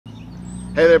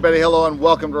Hey there, everybody. Hello and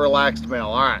welcome to Relaxed Mail.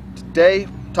 All right, today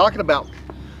talking about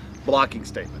blocking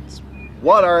statements.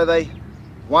 What are they?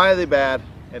 Why are they bad?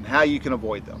 And how you can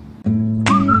avoid them.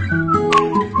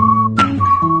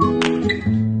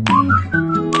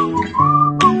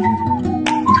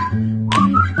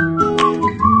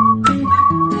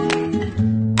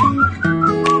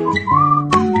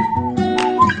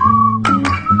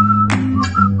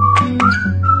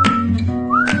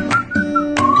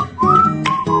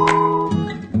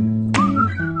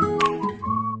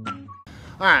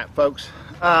 All right, folks.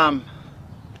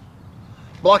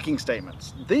 Blocking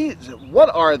statements. What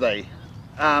are they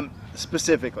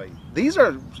specifically? These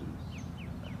are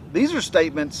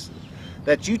statements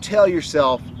that you tell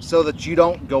yourself so that you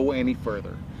don't go any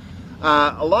further.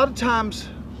 A lot of times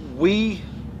we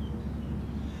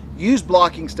use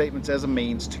blocking statements as a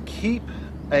means to keep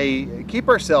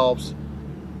ourselves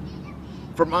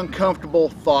from uncomfortable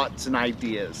thoughts and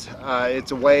ideas. It's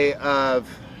a way of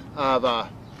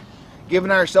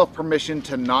giving ourselves permission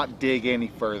to not dig any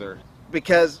further,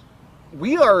 because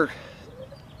we are,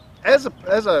 as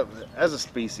a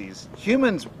species,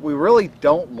 humans, we really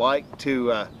don't like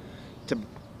to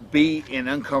be in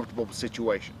uncomfortable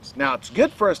situations. Now, it's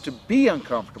good for us to be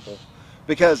uncomfortable,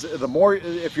 because the more,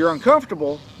 if you're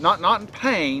uncomfortable, not in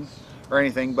pain or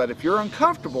anything, but if you're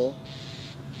uncomfortable,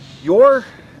 you're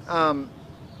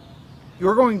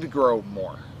going to grow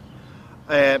more.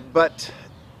 But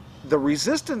the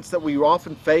resistance that we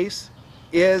often face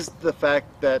is the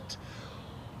fact that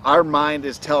our mind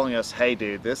is telling us, hey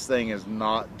dude, this thing is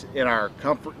not in our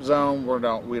comfort zone.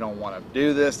 We don't want to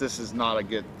do this. This is not a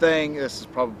good thing. This is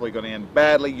probably going to end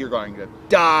badly. You're going to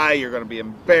die. You're going to be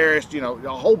embarrassed. You know, a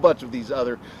whole bunch of these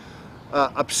other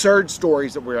absurd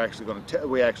stories that we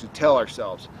actually tell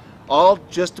ourselves, all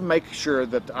just to make sure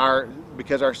that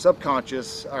because our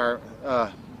subconscious, I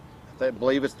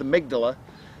believe it's the amygdala,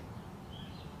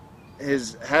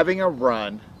 is having a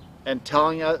run and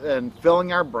telling us and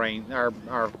filling our brain,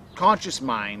 our conscious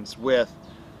minds with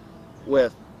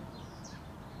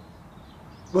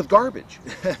garbage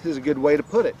is a good way to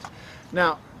put it.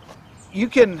 Now,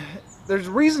 there's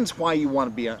reasons why you want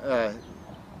to be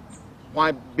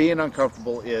why being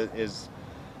uncomfortable is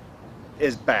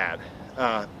bad.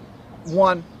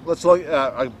 One, let's look.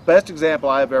 A best example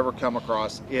I've ever come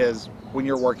across is when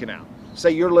you're working out. Say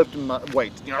you're lifting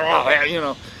weights.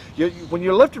 When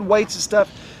you're lifting weights and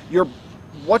stuff,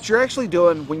 what you're actually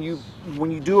doing when you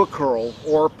do a curl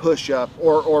or push up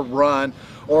or run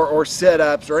or sit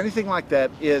ups or anything like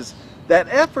that, is that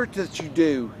effort that you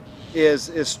do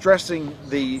is stressing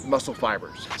the muscle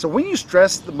fibers. So when you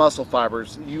stress the muscle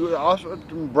fibers, you also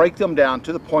break them down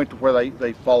to the point where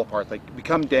they fall apart. They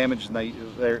become damaged and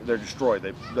they're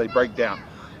destroyed. They break down.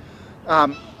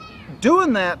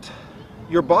 Doing that,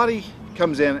 your body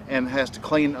comes in and has to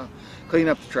clean up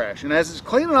the trash, and as it's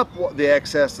cleaning up the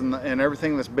excess and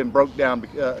everything that's been broke down,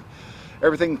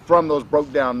 everything from those broke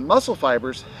down muscle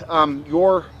fibers,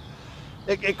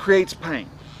 it creates pain.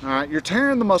 All right, you're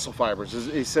tearing the muscle fibers is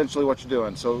essentially what you're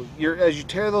doing. So as you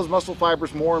tear those muscle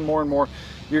fibers more and more and more,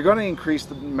 you're going to increase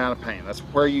the amount of pain. That's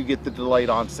where you get the delayed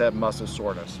onset muscle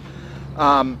soreness.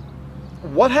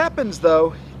 What happens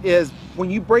though is when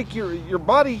you break your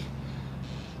body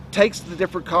takes the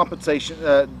different problems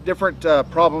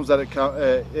that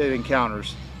it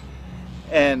encounters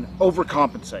and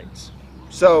overcompensates.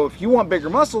 So if you want bigger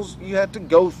muscles, you have to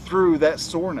go through that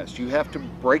soreness. You have to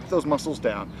break those muscles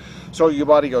down. So your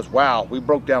body goes, wow, we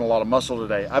broke down a lot of muscle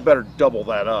today. I better double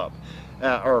that up,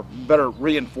 or better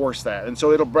reinforce that. And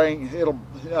so it'll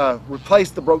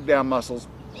replace the broke down muscles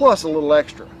plus a little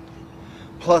extra.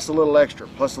 Plus a little extra,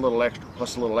 plus a little extra,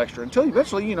 plus a little extra, until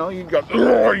eventually, you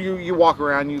walk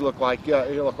around, you look like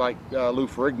Lou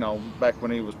Ferrigno back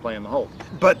when he was playing the Hulk.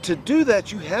 But to do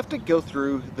that, you have to go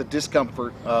through the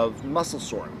discomfort of muscle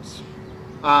soreness.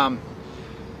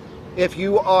 If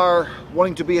you are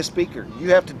wanting to be a speaker,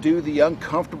 you have to do the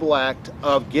uncomfortable act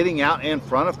of getting out in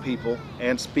front of people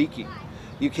and speaking.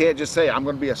 You can't just say, I'm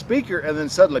going to be a speaker, and then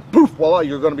suddenly, poof, voila,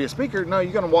 you're going to be a speaker. No,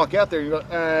 you're going to walk out there, and you go,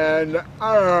 and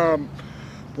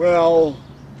well,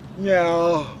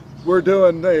 yeah, we're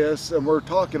doing this and we're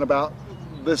talking about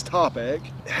this topic.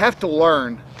 You have to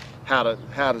learn how to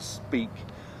speak.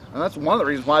 And that's one of the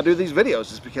reasons why I do these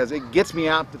videos, is because it gets me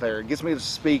out there. It gets me to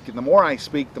speak. And the more I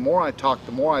speak, the more I talk,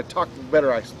 the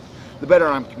better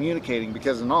I'm communicating.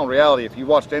 Because in all reality, if you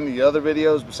watched any of the other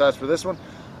videos besides for this one,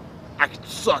 I could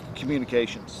suck at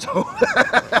communications. So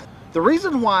the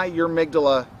reason why your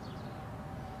amygdala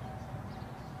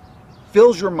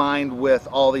fills your mind with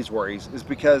all these worries is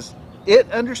because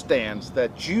it understands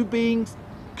that you being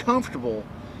comfortable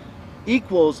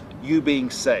equals you being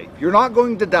safe. You're not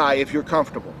going to die if you're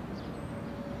comfortable.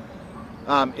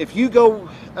 If you go,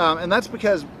 and that's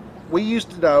because we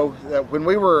used to know that when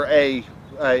we were a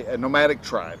nomadic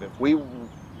tribe, if we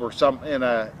were in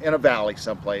a valley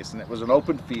someplace and it was an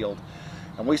open field,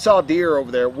 and we saw deer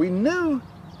over there, we knew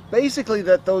basically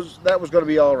that was going to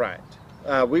be all right.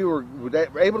 We were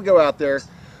able to go out there.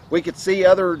 We could see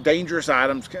other dangerous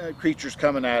creatures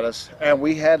coming at us, and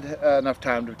we had enough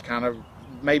time to kind of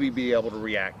maybe be able to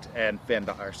react and fend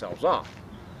ourselves off.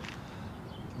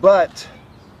 But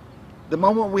the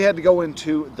moment we had to go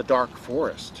into the dark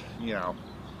forest,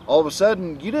 all of a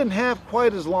sudden you didn't have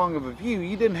quite as long of a view.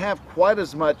 You didn't have quite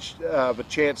as much of a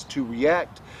chance to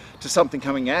react to something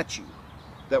coming at you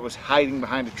that was hiding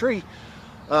behind a tree.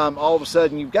 All of a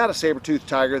sudden you've got a saber-toothed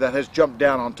tiger that has jumped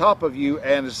down on top of you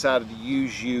and decided to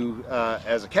use you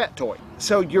as a cat toy.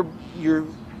 So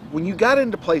when you got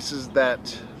into places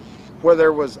where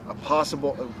there was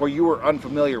where you were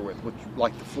unfamiliar with,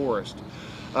 like the forest,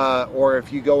 or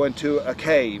if you go into a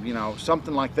cave,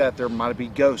 something like that, there might be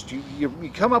ghosts.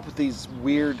 You come up with these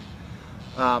weird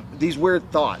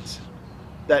thoughts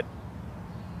that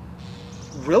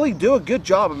really do a good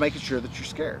job of making sure that you're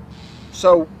scared.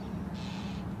 So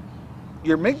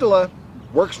your amygdala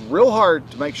works real hard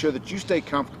to make sure that you stay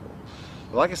comfortable.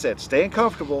 But like I said, staying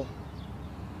comfortable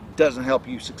doesn't help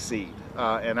you succeed.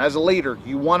 And as a leader,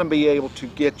 you want to be able to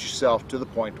get yourself to the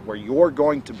point where you're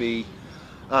going to be,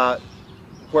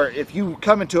 where if you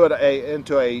come into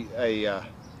a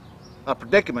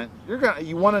predicament,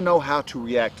 you want to know how to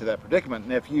react to that predicament.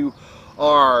 And if you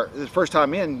are the first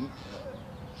time in,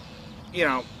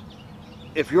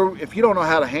 if you don't know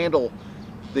how to handle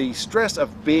the stress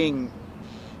of being,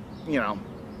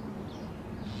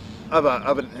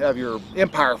 of your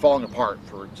empire falling apart,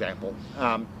 for example,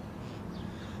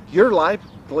 you're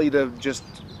likely to just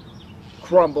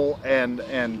crumble and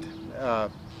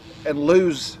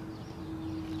lose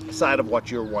sight of what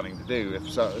you're wanting to do if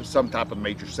some type of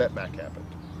major setback happened.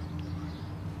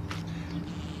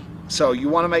 So you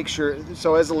want to make sure.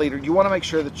 So as a leader, you want to make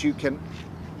sure that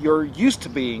you're used to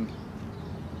being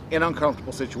in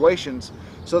uncomfortable situations,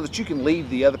 so that you can lead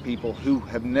the other people who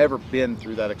have never been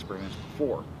through that experience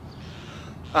before.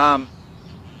 Now,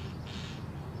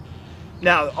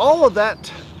 all of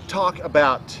that talk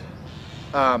about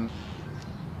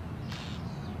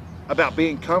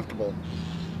being comfortable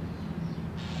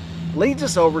leads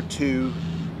us over to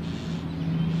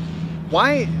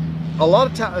why a lot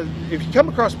of times, if you come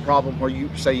across a problem where you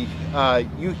say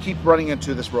you keep running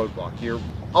into this roadblock,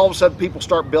 all of a sudden people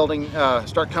start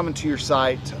coming to your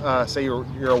site. Say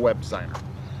you're a web designer,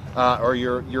 or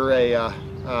you're a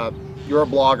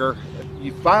blogger.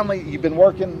 You've been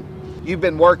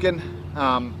working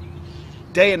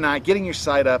day and night getting your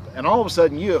site up, and all of a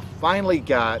sudden you have finally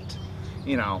got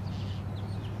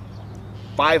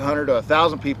 500 to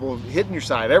 1,000 people hitting your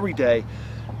site every day.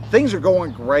 Things are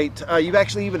going great. You've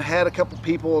actually even had a couple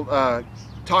people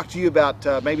talk to you about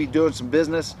maybe doing some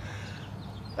business.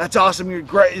 That's awesome. You're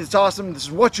great. It's awesome. This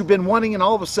is what you've been wanting, and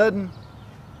all of a sudden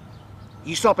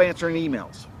you stop answering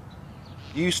emails.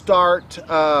 You start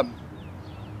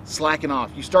slacking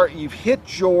off. You've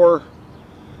hit your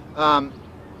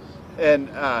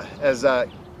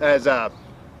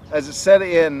as it said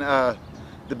in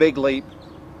The Big Leap,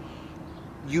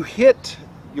 you hit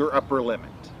your upper limit.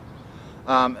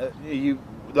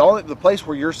 The place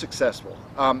where you're successful,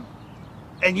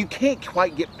 and you can't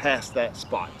quite get past that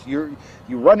spot. You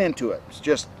run into it. It's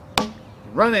just you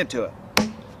run into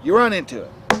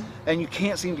it, and you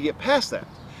can't seem to get past that.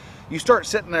 You start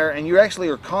sitting there, and you actually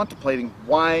are contemplating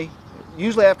why.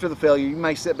 Usually after the failure, you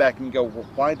may sit back and you go, well,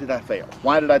 why did I fail?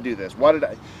 Why did I do this?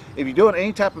 If you're doing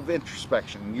any type of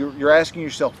introspection, you're asking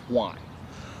yourself why.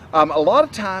 A lot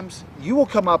of times you will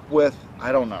come up with,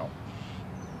 I don't know,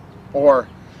 or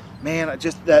man,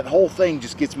 that whole thing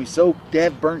just gets me so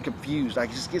dead burn confused. I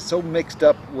just get so mixed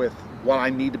up with what I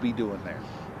need to be doing there.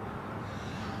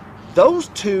 Those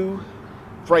two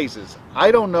phrases,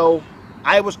 I don't know,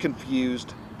 I was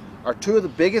confused, are two of the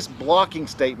biggest blocking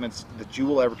statements that you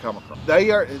will ever come across.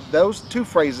 Those two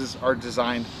phrases are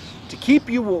designed to keep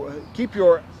your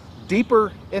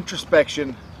deeper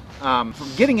introspection from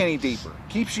getting any deeper.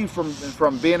 Keeps you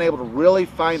from being able to really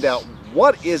find out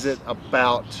what is it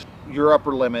about your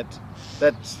upper limit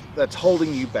that's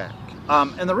holding you back.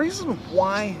 And the reason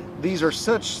why these are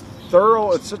such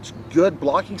thorough and such good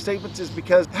blocking statements is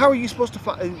because how are you supposed to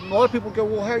fight? A lot of people go,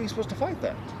 well, how are you supposed to fight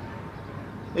that?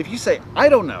 If you say, I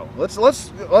don't know, let's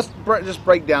just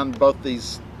break down both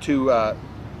these two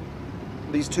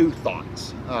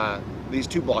thoughts, these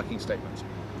two blocking statements.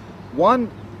 One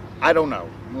I don't know.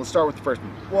 We'll start with the first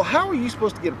one. Well, how are you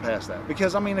supposed to get past that?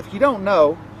 Because, I mean, if you don't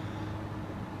know,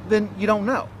 then you don't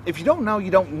know. If you don't know,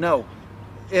 you don't know.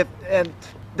 And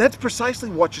that's precisely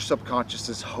what your subconscious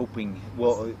is hoping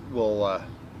will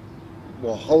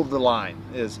hold the line.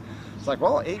 It's like,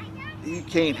 well, you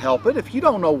can't help it. If you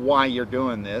don't know why you're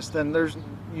doing this, then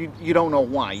you don't know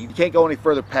why. You can't go any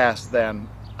further past than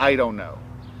I don't know.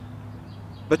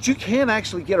 But you can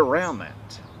actually get around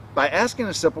that by asking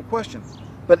a simple question.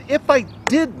 But if I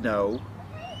did know,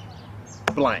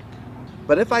 blank.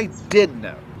 But if I did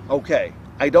know, okay,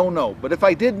 I don't know. But if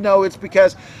I did know, it's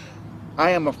because I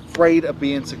am afraid of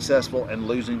being successful and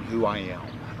losing who I am.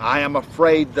 I am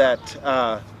afraid that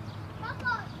I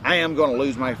am going to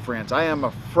lose my friends. I am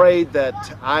afraid that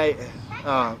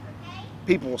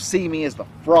people will see me as the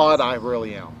fraud I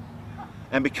really am.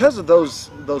 And because of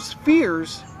those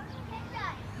fears,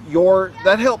 your